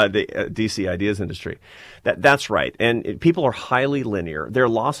of the DC ideas industry. That's right. And people are highly linear. They're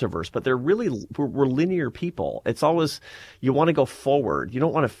loss averse, but we're linear people. It's always, you want to go forward. You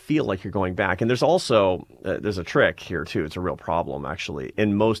don't want to feel like you're going back. And there's also, there's a trick here too. It's a real problem actually.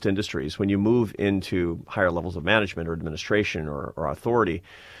 In most industries, when you move into higher levels of management or administration or authority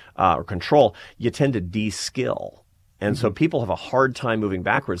or control, you tend to de-skill. And so people have a hard time moving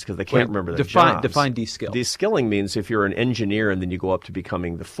backwards because they can't remember their jobs. Define de-skill. De-skilling means if you're an engineer and then you go up to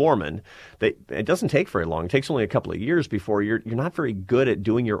becoming the foreman, it doesn't take very long. It takes only a couple of years before you're not very good at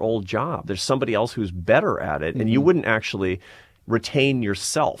doing your old job. There's somebody else who's better at it, and you wouldn't actually retain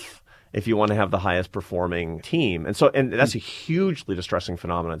yourself if you want to have the highest performing team. And that's a hugely distressing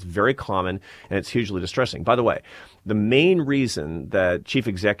phenomenon. It's very common and it's hugely distressing. By the way, the main reason that chief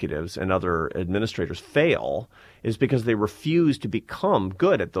executives and other administrators fail is because they refuse to become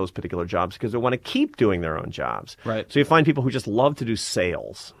good at those particular jobs because they want to keep doing their own jobs. Right. So you find people who just love to do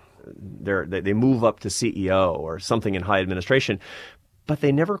sales. They move up to CEO or something in high administration, but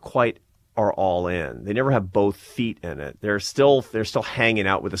they never quite are all in. They never have both feet in it. They're still hanging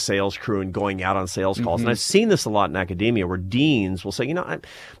out with the sales crew and going out on sales calls. And I've seen this a lot in academia where deans will say,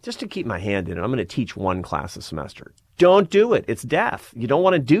 just to keep my hand in it, I'm going to teach one class a semester. Don't do it. It's death. You don't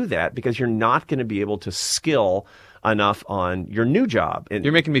want to do that because you're not going to be able to skill enough on your new job.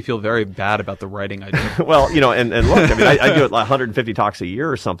 You're making me feel very bad about the writing I do. Well, and look, I mean, I do 150 talks a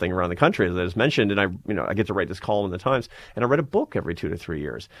year or something around the country, as I just mentioned, and I get to write this column in the Times, and I write a book every 2 to 3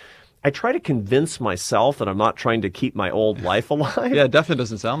 years. I try to convince myself that I'm not trying to keep my old life alive. Yeah, it definitely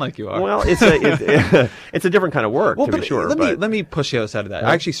doesn't sound like you are. Well, it's a different kind of work, to be sure. Let me push the other side of that.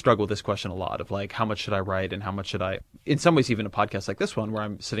 I actually struggle with this question a lot of like, how much should I write and how much should I, in some ways, even a podcast like this one where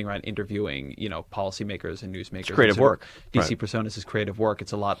I'm sitting around interviewing, policymakers and newsmakers. It's creative work. DC Personas is creative work.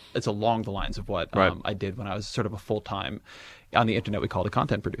 It's along the lines of what I did when I was sort of a full-time, on the internet we called a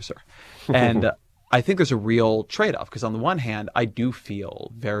content producer. And I think there's a real trade-off because on the one hand, I do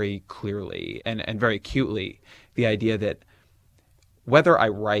feel very clearly and very acutely the idea that whether I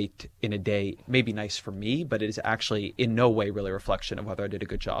write in a day may be nice for me, but it is actually in no way really a reflection of whether I did a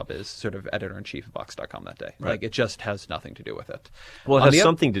good job as sort of editor-in-chief of Vox.com that day. Right. Like it just has nothing to do with it. Well, it has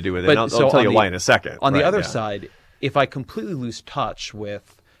something to do with it. I'll tell you why in a second. On the other side, if I completely lose touch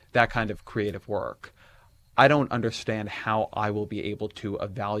with that kind of creative work, I don't understand how I will be able to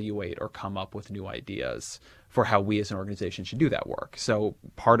evaluate or come up with new ideas for how we as an organization should do that work. So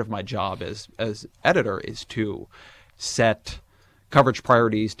part of my job as editor is to set coverage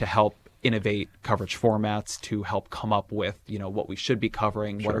priorities, to help innovate coverage formats, to help come up with, what we should be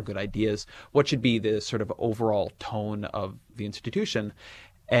covering, what are good ideas, what should be the sort of overall tone of the institution.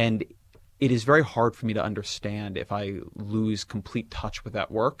 And it is very hard for me to understand if I lose complete touch with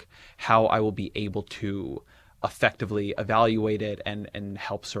that work, how I will be able to effectively evaluate it and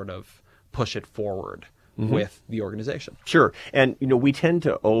help sort of push it forward with the organization. Sure. And, we tend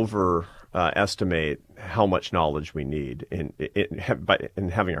to overestimate how much knowledge we need in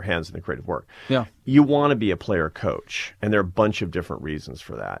having our hands in the creative work. Yeah. You want to be a player coach, and there are a bunch of different reasons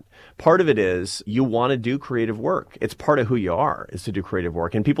for that. Part of it is you want to do creative work. It's part of who you are, is to do creative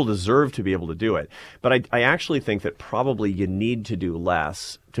work, and people deserve to be able to do it. But I actually think that probably you need to do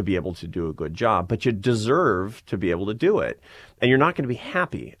less to be able to do a good job, but you deserve to be able to do it. And you're not going to be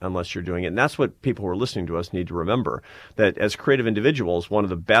happy unless you're doing it. And that's what people who are listening to us need to remember, that as creative individuals, one of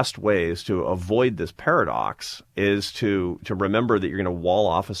the best ways to avoid this paradox is to remember that you're going to wall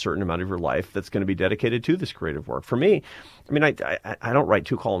off a certain amount of your life that's going to be dedicated to this creative work. For me, I don't write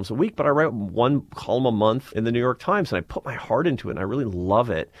 2 columns a week, but I write 1 column a month in the New York Times, and I put my heart into it, and I really love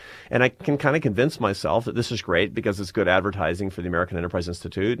it. And I can kind of convince myself that this is great because it's good advertising for the American Enterprise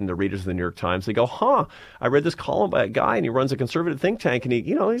Institute and the readers of the New York Times. They go, I read this column by a guy, and he runs a conservative think tank, and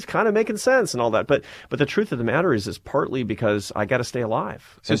he's kind of making sense and all that. But the truth of the matter is, it's partly because I got to stay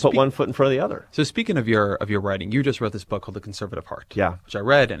alive and put one foot in front of the other. So speaking of your writing, you just wrote this book called The Conservative Heart, which I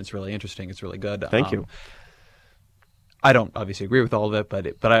read, and it's really interesting. It's really good. Thank you. I don't obviously agree with all of it,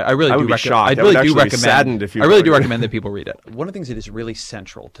 but I really do recommend. I really do recommend that people read it. One of the things that is really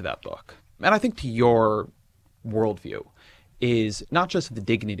central to that book and I think to your worldview, is not just the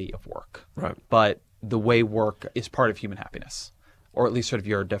dignity of work, right, but the way work is part of human happiness, or at least sort of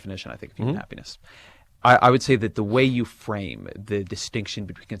your definition, I think, of human happiness. I would say that the way you frame the distinction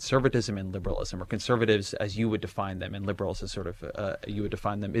between conservatism and liberalism, or conservatives as you would define them and liberals as sort of you would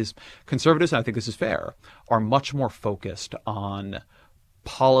define them, is conservatives, and I think this is fair, are much more focused on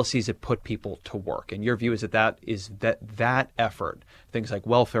policies that put people to work. And your view is that effort, things like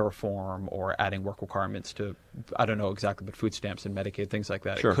welfare reform or adding work requirements to, I don't know exactly, but food stamps and Medicaid, things like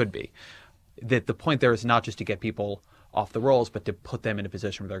that, Sure. It could be. That the point there is not just to get people off the rolls, but to put them in a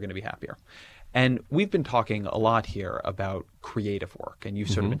position where they're going to be happier. And we've been talking a lot here about creative work, and you've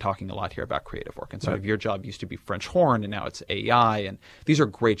sort of been talking a lot here about creative work. And sort of your job used to be French horn, and now it's AI, and these are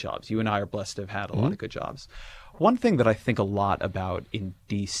great jobs. You and I are blessed to have had a lot of good jobs. One thing that I think a lot about in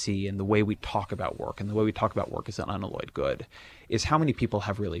DC and the way we talk about work, and the way we talk about work as an unalloyed good, is how many people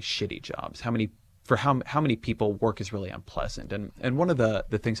have really shitty jobs. How many people work is really unpleasant. And one of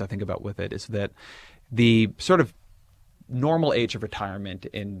the things I think about with it is that the sort of normal age of retirement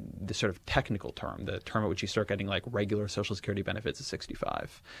in the sort of technical term, the term at which you start getting like regular Social Security benefits, is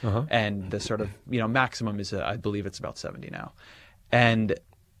 65. And the sort of, maximum is, I believe it's about 70 now. And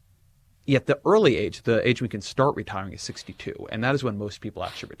yet the early age, the age we can start retiring, is 62. And that is when most people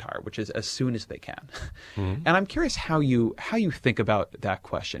actually retire, which is as soon as they can. And I'm curious how you think about that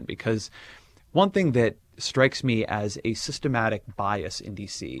question, because one thing that strikes me as a systematic bias in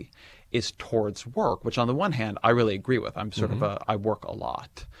DC is towards work, which on the one hand, I really agree with. I'm sort of I work a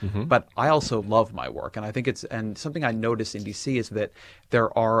lot, but I also love my work. And I think and something I notice in DC is that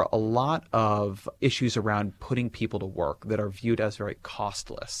there are a lot of issues around putting people to work that are viewed as very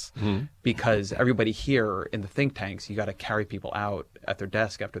costless, because everybody here in the think tanks, you got to carry people out at their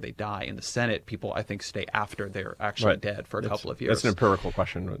desk after they die. In the Senate, people, I think, stay after they're actually dead for a couple of years. That's an empirical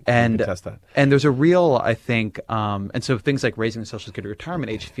question. And test that. And there's a real, I think, and so things like raising the Social Security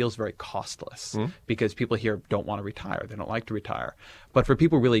retirement age feels very costless because people here don't want to retire. They don't like to retire. But for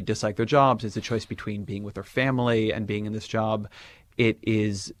people who really dislike their jobs, it's a choice between being with their family and being in this job. It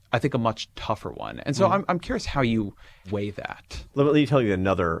is, I think, a much tougher one. And so I'm curious how you weigh that. Let me tell you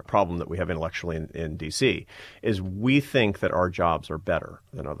another problem that we have intellectually in D.C. is we think that our jobs are better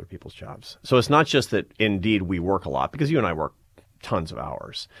than other people's jobs. So it's not just that, indeed, we work a lot, because you and I work tons of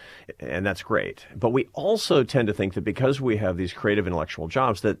hours, and that's great. But we also tend to think that because we have these creative intellectual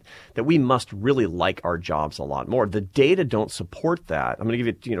jobs that we must really like our jobs a lot more. The data don't support that. I'm going to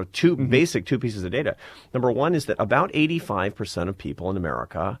give you two pieces of data. Number one is that about 85% of people in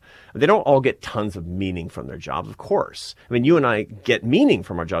America, they don't all get tons of meaning from their jobs, of course. I mean, you and I get meaning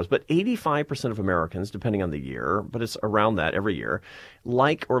from our jobs, but 85% of Americans, depending on the year, but it's around that every year,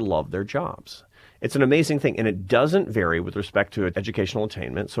 like or love their jobs. It's an amazing thing, and it doesn't vary with respect to educational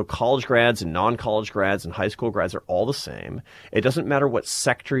attainment. So college grads and non-college grads and high school grads are all the same. It doesn't matter what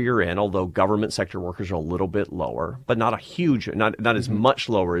sector you're in, although government sector workers are a little bit lower, but not as much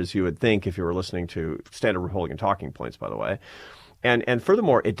lower as you would think if you were listening to Standard Republican talking points, by the way. And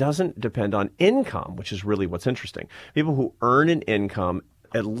furthermore, it doesn't depend on income, which is really what's interesting. People who earn an income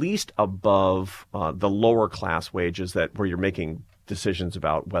at least above the lower class wages where you're making decisions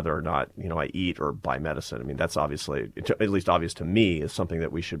about whether or not, I eat or buy medicine. I mean, that's obviously, at least obvious to me, is something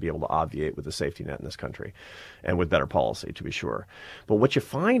that we should be able to obviate with the safety net in this country and with better policy, to be sure. But what you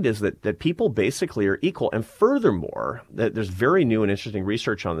find is that people basically are equal. And furthermore, there's very new and interesting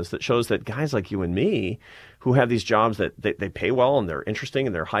research on this that shows that guys like you and me who have these jobs that they pay well and they're interesting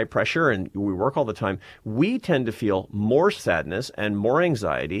and they're high pressure and we work all the time, we tend to feel more sadness and more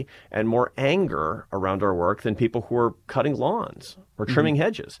anxiety and more anger around our work than people who are cutting lawns or trimming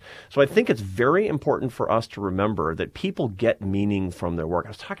hedges. So I think it's very important for us to remember that people get meaning from their work. I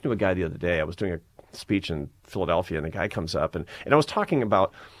was talking to a guy the other day. I was doing a speech in Philadelphia, and the guy comes up, and I was talking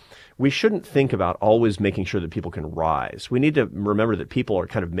about we shouldn't think about always making sure that people can rise. We need to remember that people are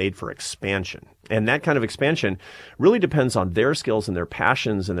kind of made for expansion. And that kind of expansion really depends on their skills and their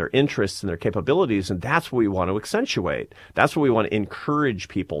passions and their interests and their capabilities. And that's what we want to accentuate. That's what we want to encourage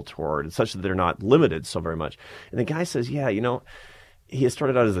people toward, such that they're not limited so very much. And the guy says, yeah, he had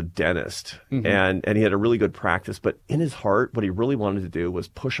started out as a dentist and he had a really good practice. But in his heart, what he really wanted to do was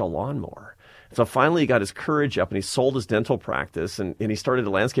push a lawnmower. So finally he got his courage up and he sold his dental practice and he started a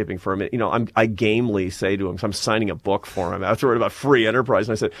landscaping firm. And, I gamely say to him, so I'm signing a book for him afterward about free enterprise.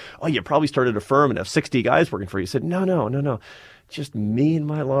 And I said, oh, you probably started a firm and have 60 guys working for you. He said, no. Just me and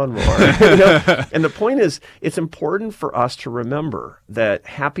my lawnmower. And the point is, it's important for us to remember that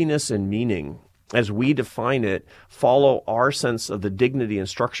happiness and meaning as we define it, follow our sense of the dignity and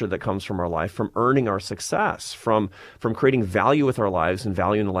structure that comes from our life, from earning our success, from creating value with our lives and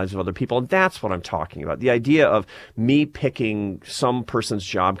value in the lives of other people. And that's what I'm talking about. The idea of me picking some person's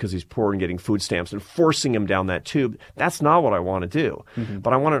job because he's poor and getting food stamps and forcing him down that tube, that's not what I want to do.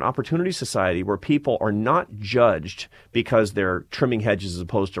 But I want an opportunity society where people are not judged because they're trimming hedges as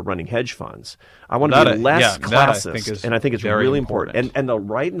opposed to running hedge funds. I want to be less classist, and I think it's really important. And the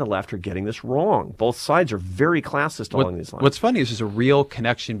right and the left are getting this wrong. Both sides are very classist along these lines. What's funny is there's a real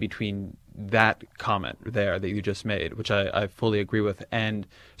connection between that comment there that you just made, which I fully agree with, and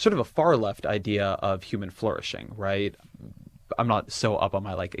sort of a far left idea of human flourishing, right? I'm not so up on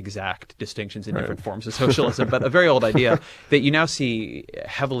my exact distinctions in different forms of socialism, but a very old idea that you now see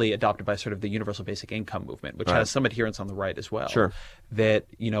heavily adopted by sort of the universal basic income movement, which has some adherents on the right as well. Sure. That,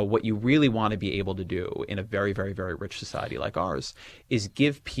 what you really want to be able to do in a very, very, very rich society like ours is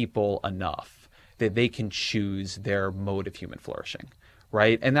give people enough that they can choose their mode of human flourishing.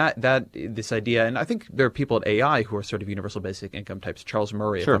 Right. And this idea, and I think there are people at AI who are sort of universal basic income types. Charles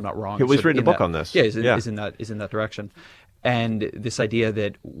Murray, if I'm not wrong. He's written a book on this. Yeah, is in that direction. And this idea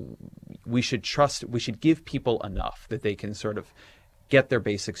that we should give people enough that they can sort of get their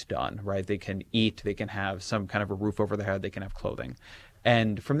basics done, right? They can eat, they can have some kind of a roof over their head, they can have clothing.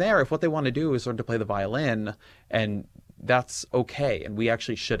 And from there, if what they want to do is learn to play the violin, and that's okay, and we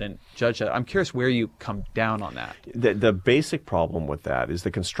actually shouldn't judge that. I'm curious where you come down on that. The basic problem with that is the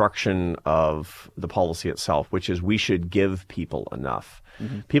construction of the policy itself, which is we should give people enough.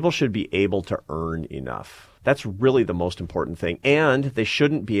 People should be able to earn enough. That's really the most important thing. And they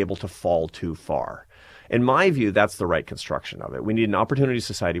shouldn't be able to fall too far. In my view, that's the right construction of it. We need an opportunity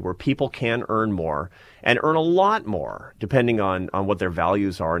society where people can earn more and earn a lot more, depending on what their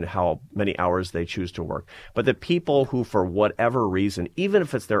values are and how many hours they choose to work. But the people who, for whatever reason, even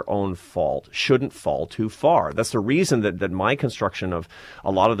if it's their own fault, shouldn't fall too far. That's the reason that my construction of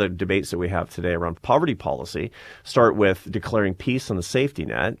a lot of the debates that we have today around poverty policy start with declaring peace on the safety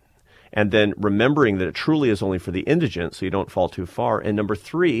net, and then remembering that it truly is only for the indigent so you don't fall too far. And number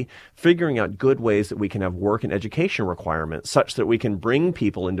 3, figuring out good ways that we can have work and education requirements such that we can bring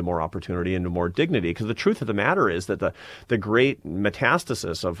people into more opportunity, into more dignity. Because the truth of the matter is that the great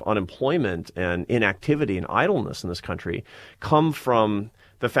metastasis of unemployment and inactivity and idleness in this country come from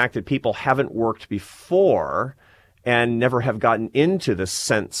the fact that people haven't worked before and never have gotten into the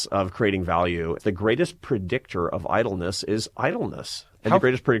sense of creating value. The greatest predictor of idleness is idleness. And the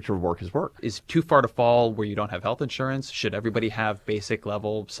greatest predictor of work is work. Is too far to fall where you don't have health insurance? Should everybody have basic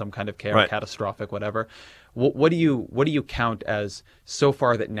level, some kind of care, catastrophic, whatever? What do you count as so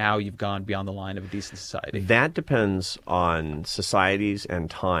far that now you've gone beyond the line of a decent society? That depends on societies and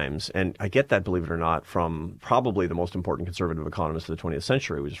times. And I get that, believe it or not, from probably the most important conservative economist of the 20th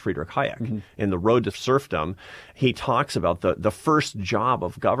century, which is Friedrich Hayek. In The Road to Serfdom, he talks about the first job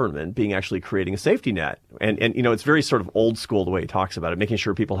of government being actually creating a safety net. And it's very sort of old school the way he talks about it, making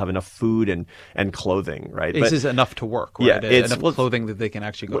sure people have enough food and clothing, right? This is enough to work, right? Yeah, enough clothing that they can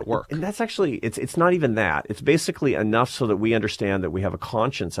actually go to work. And that's actually, it's not even that. It's basically enough so that we understand that we have a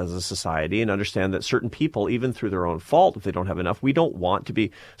conscience as a society and understand that certain people, even through their own fault, if they don't have enough, we don't want to be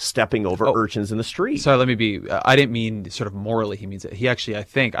stepping over urchins in the street. Sorry, let me be, I didn't mean sort of morally he means it. He actually, I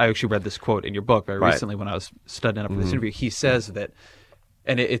actually read this quote in your book very recently when I was studying up for this interview. He says that,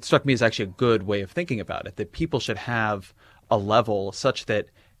 and it struck me as actually a good way of thinking about it, that people should have a level such that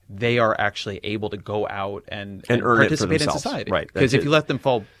they are actually able to go out and participate in society. Right. Because if you let them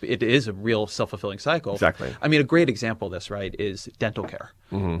fall, it is a real self-fulfilling cycle. Exactly. I mean, a great example of this, right, is dental care.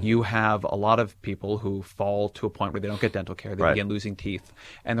 You have a lot of people who fall to a point where they don't get dental care. They begin losing teeth.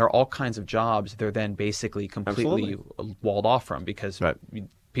 And there are all kinds of jobs they're then basically completely walled off from because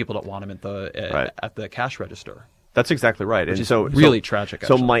people don't want them at the cash register. That's exactly right. Which is really tragic,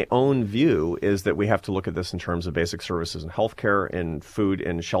 actually. So my own view is that we have to look at this in terms of basic services in healthcare, in food,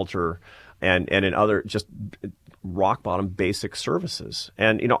 in shelter, and in other just rock bottom basic services.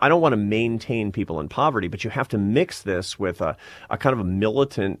 And, I don't want to maintain people in poverty, but you have to mix this with a kind of a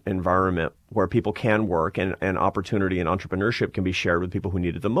militant environment where people can work and opportunity and entrepreneurship can be shared with people who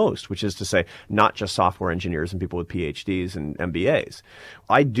need it the most, which is to say not just software engineers and people with PhDs and MBAs.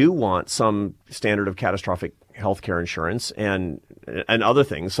 I do want some standard of catastrophic healthcare insurance and other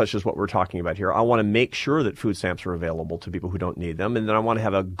things such as what we're talking about here. I want to make sure that food stamps are available to people who don't need them. And then I want to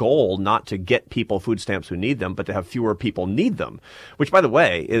have a goal not to get people food stamps who need them, but to have fewer people need them, which, by the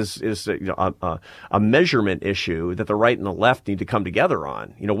way, is a measurement issue that the right and the left need to come together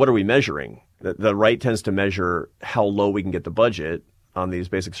on. What are we measuring? The right tends to measure how low we can get the budget on these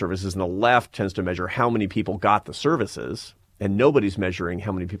basic services, and the left tends to measure how many people got the services, and nobody's measuring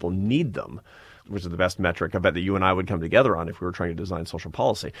how many people need them. which is the best metric I bet that you and I would come together on if we were trying to design social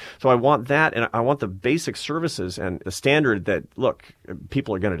policy. So I want that, and I want the basic services and a standard that, look,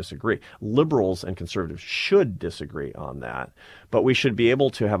 people are going to disagree. Liberals and conservatives should disagree on that, but we should be able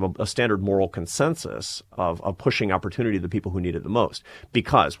to have a standard moral consensus of pushing opportunity to the people who need it the most.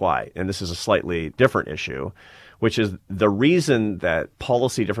 Because, why? And this is a slightly different issue, which is the reason that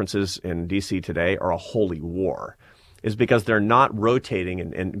policy differences in D.C. today are a holy war is because they're not rotating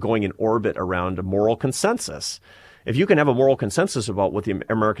and going in orbit around a moral consensus. If you can have a moral consensus about what the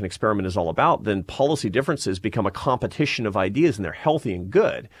American experiment is all about, then policy differences become a competition of ideas, and they're healthy and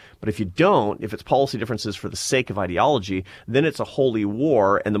good. But if you don't, if it's policy differences for the sake of ideology, then it's a holy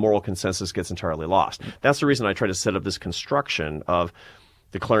war, and the moral consensus gets entirely lost. That's the reason I try to set up this construction of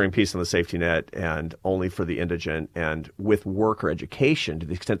declaring peace on the safety net and only for the indigent and with work or education to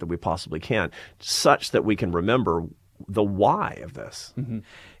the extent that we possibly can, such that we can remember the why of this. Mm-hmm.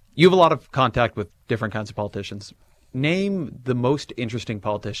 You have a lot of contact with different kinds of politicians. Name the most interesting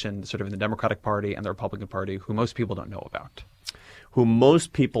politician sort of in the Democratic Party and the Republican Party who most people don't know about. Who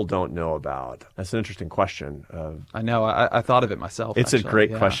most people don't know about? That's an interesting question. I know. I thought of it myself. It's actually. a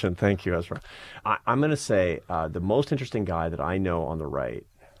great question. Thank you, Ezra. I'm going to say the most interesting guy that I know on the right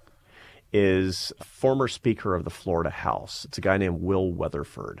is former Speaker of the Florida House. It's a guy named Will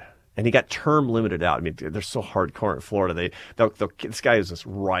Weatherford. And he got term limited out. I mean, they're so hardcore in Florida. This guy is this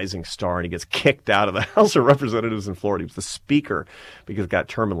rising star, and he gets kicked out of the House of Representatives in Florida. He was the speaker because he got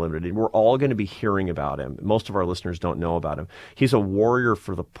term limited. And we're all going to be hearing about him. Most of our listeners don't know about him. He's a warrior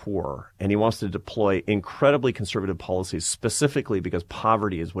for the poor, and he wants to deploy incredibly conservative policies specifically because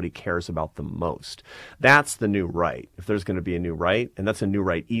poverty is what he cares about the most. That's the new right, if there's going to be a new right, and that's a new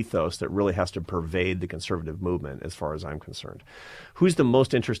right ethos that really has to pervade the conservative movement as far as I'm concerned. Who's the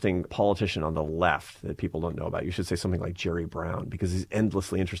most interesting politician on the left that people don't know about? You should say something like Jerry Brown because he's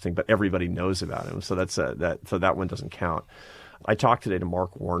endlessly interesting, but everybody knows about him. So that one doesn't count. I talked today to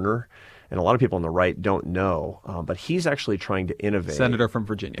Mark Warner, and a lot of people on the right don't know, but he's actually trying to innovate. Senator from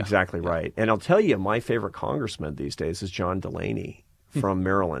Virginia. Exactly right. And I'll tell you, my favorite congressman these days is John Delaney from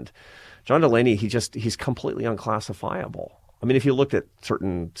Maryland. John Delaney, he's completely unclassifiable. I mean, if you looked at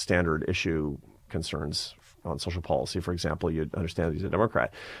certain standard issue concerns on social policy, for example, you'd understand that he's a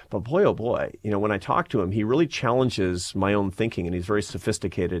Democrat. But boy, oh boy, when I talk to him, he really challenges my own thinking, and he's very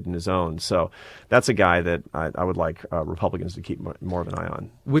sophisticated in his own. So that's a guy that I would like Republicans to keep more of an eye on.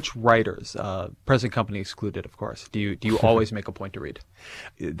 Which writers, present company excluded, of course, do you always make a point to read?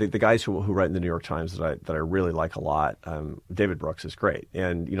 The guys who write in the New York Times that I really like a lot, David Brooks is great.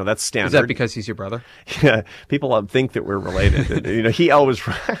 And, that's standard. Is that because he's your brother? Yeah. People think that we're related. David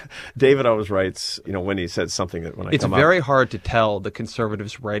always writes, when he says something that when I it's come very up, hard to tell the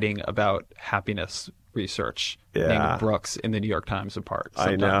conservatives writing about happiness research named Brooks in the New York Times apart.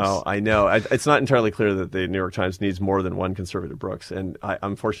 Sometimes. I know. It's not entirely clear that the New York Times needs more than one conservative Brooks. And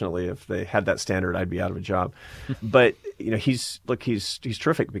unfortunately, if they had that standard, I'd be out of a job. But he's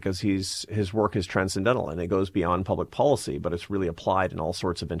terrific because his work is transcendental and it goes beyond public policy, but it's really applied in all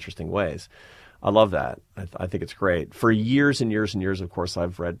sorts of interesting ways. I love that. I think it's great. For years and years and years, of course,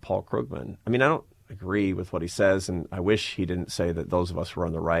 I've read Paul Krugman. I mean, I don't agree with what he says, and I wish he didn't say that those of us who are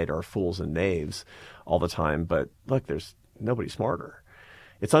on the right are fools and knaves all the time. But look, there's nobody smarter.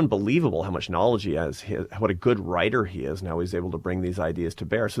 It's unbelievable how much knowledge he has, what a good writer he is, and how he's able to bring these ideas to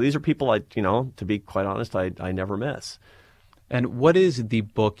bear. So these are people to be quite honest, I never miss. And what is the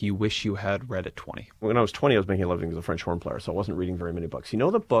book you wish you had read at 20? When I was 20, I was making a living as a French horn player, so I wasn't reading very many books.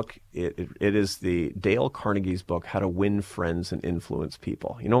 The book, it is the Dale Carnegie's book, How to Win Friends and Influence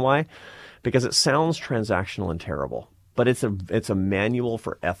People. You know why? Because it sounds transactional and terrible, but it's a manual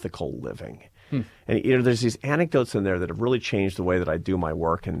for ethical living. And there's these anecdotes in there that have really changed the way that I do my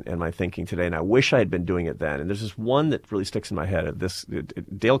work and my thinking today. And I wish I had been doing it then. And there's this one that really sticks in my head.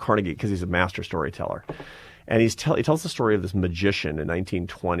 Dale Carnegie, because he's a master storyteller. And he tells the story of this magician in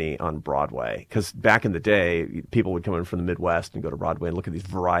 1920 on Broadway. Because back in the day, people would come in from the Midwest and go to Broadway and look at these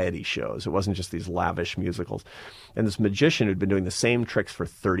variety shows. It wasn't just these lavish musicals. And this magician who'd been doing the same tricks for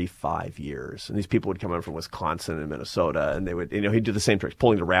 35 years. And these people would come in from Wisconsin and Minnesota, and they would, he'd do the same tricks,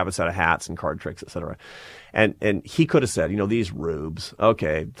 pulling the rabbits out of hats and card tricks, et cetera. And he could have said, these rubes,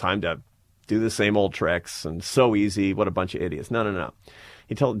 okay, time to do the same old tricks, and so easy, what a bunch of idiots. No.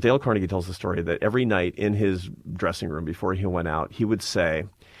 Dale Carnegie tells the story that every night in his dressing room before he went out, he would say,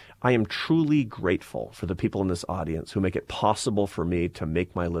 I am truly grateful for the people in this audience who make it possible for me to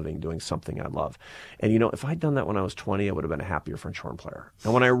make my living doing something I love. And, if I'd done that when I was 20, I would have been a happier French horn player.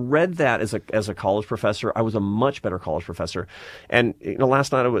 And when I read that as a college professor, I was a much better college professor. And,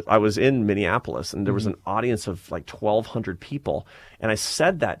 last night I was in Minneapolis, and there was an audience of like 1,200 people. And I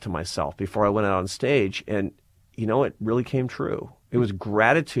said that to myself before I went out on stage. And, it really came true. It was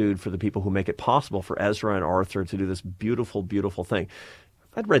gratitude for the people who make it possible for Ezra and Arthur to do this beautiful, beautiful thing.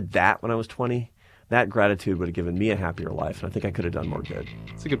 If I'd read that when I was 20, that gratitude would have given me a happier life, and I think I could have done more good.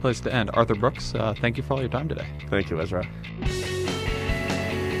 It's a good place to end. Arthur Brooks, thank you for all your time today. Thank you, Ezra.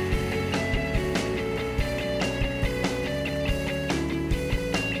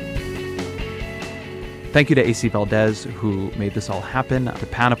 Thank you to AC Valdez, who made this all happen, to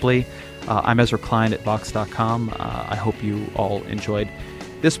Panoply. I'm Ezra Klein at Vox.com. I hope you all enjoyed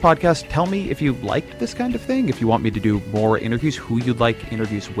this podcast. Tell me if you liked this kind of thing. If you want me to do more interviews, who you'd like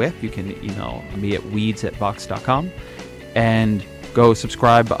interviews with, you can email me at weeds@vox.com. And go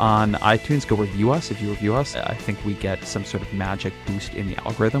subscribe on iTunes. Go review us if you review us. I think we get some sort of magic boost in the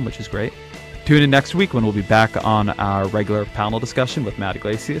algorithm, which is great. Tune in next week when we'll be back on our regular panel discussion with Matt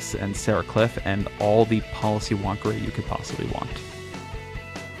Iglesias and Sarah Cliff and all the policy wonkery you could possibly want.